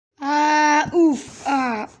Oof.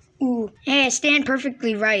 Ooh. Hey, I stand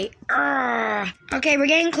perfectly right. Okay, we're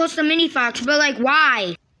getting close to Mini Fox, but like,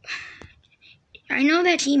 why? I know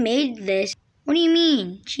that she made this. What do you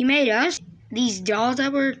mean? She made us? These dolls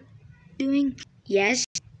that we're doing? Yes.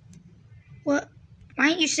 What? Why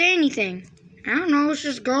didn't you say anything? I don't know, it's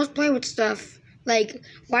just girls play with stuff. Like,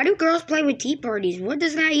 why do girls play with tea parties? What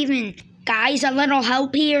does that even... Guys, a little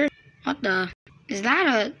help here? What the... Is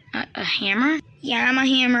that a hammer? Yeah, I'm a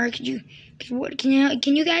hammer. Can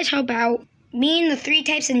you guys help out? Me and the 3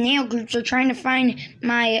 types of nail groups are trying to find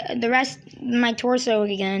my torso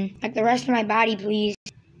again. Like the rest of my body, please.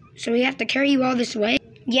 So we have to carry you all this way?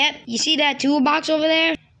 Yep. You see that toolbox over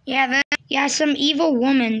there? Yeah, some evil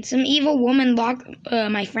woman locked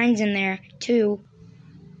my friends in there, too.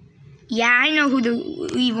 Yeah, I know who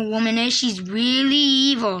the evil woman is. She's really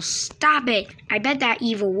evil. Stop it. I bet that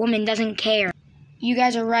evil woman doesn't care. You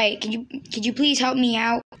guys are right. Could you please help me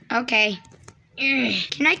out? Okay.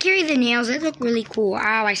 Can I carry the nails? They look really cool.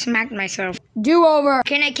 Ow, I smacked myself. Do over.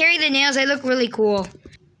 Can I carry the nails? They look really cool.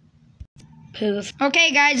 Poof.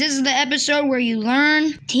 Okay, guys, this is the episode where you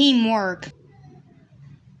learn teamwork.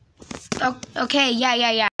 Okay,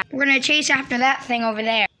 yeah. We're gonna chase after that thing over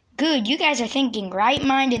there. Good, you guys are thinking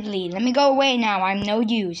right-mindedly. Let me go away now. I'm no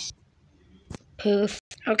use. Poof.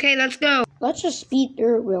 Okay, let's go. Let's just speed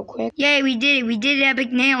through it real quick. Yay, we did it. We did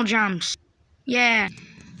epic nail jumps. Yeah.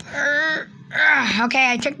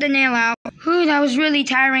 Okay, I took the nail out. Whew, that was really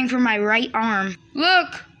tiring for my right arm.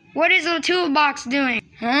 Look! What is the toolbox doing?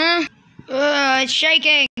 Huh? It's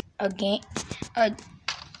shaking.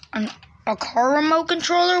 A car remote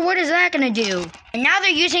controller? What is that gonna do? And now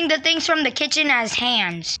they're using the things from the kitchen as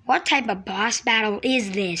hands. What type of boss battle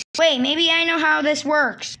is this? Wait, maybe I know how this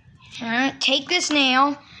works. Take this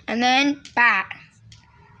nail, and then bat.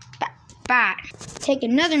 Take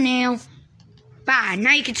another nail, bat.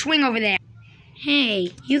 Now you can swing over there.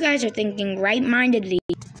 Hey, you guys are thinking right-mindedly.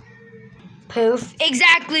 Poof.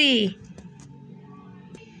 Exactly!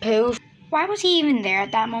 Poof. Why was he even there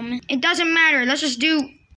at that moment? It doesn't matter. Let's just do...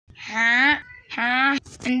 And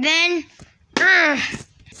then...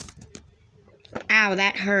 Ow,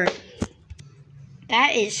 that hurt.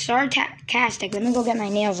 That is sarcastic. Let me go get my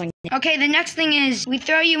nails on. Okay, the next thing is we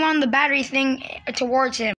throw you on the battery thing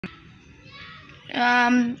towards him.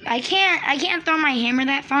 I can't throw my hammer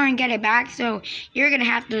that far and get it back, so you're gonna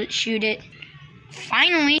have to shoot it.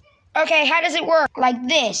 Finally. Okay, how does it work? Like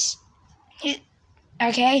this.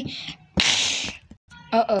 Okay.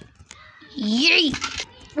 Uh-oh. Yeet!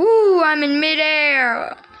 Woo, I'm in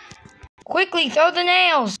midair. Quickly, throw the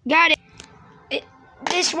nails. Got it.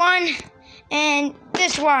 This one and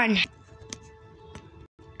this one.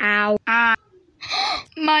 Ow.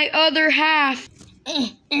 My other half.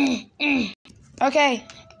 Okay.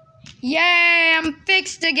 Yay, I'm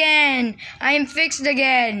fixed again. I am fixed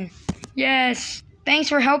again. Yes. Thanks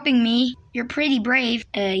for helping me. You're pretty brave.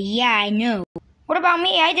 Yeah, I know. What about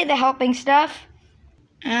me? I did the helping stuff.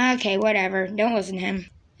 Okay, whatever. Don't listen to him.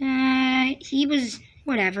 He was...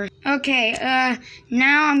 whatever. Okay,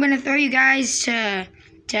 now I'm gonna throw you guys to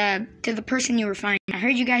the person you were finding. I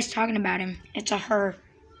heard you guys talking about him. It's a her.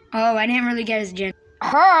 Oh, I didn't really get his gender.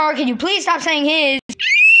 Her, can you please stop saying his?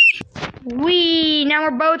 Wee, now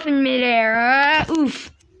we're both in midair.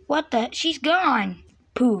 Oof. What the? She's gone.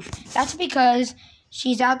 Poof. That's because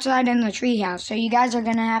she's outside in the treehouse, so you guys are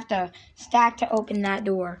gonna have to stack to open that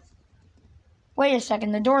door. Wait a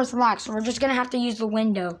second, the door is locked, so we're just gonna have to use the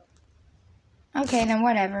window. Okay, then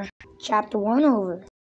whatever. Chapter 1 over.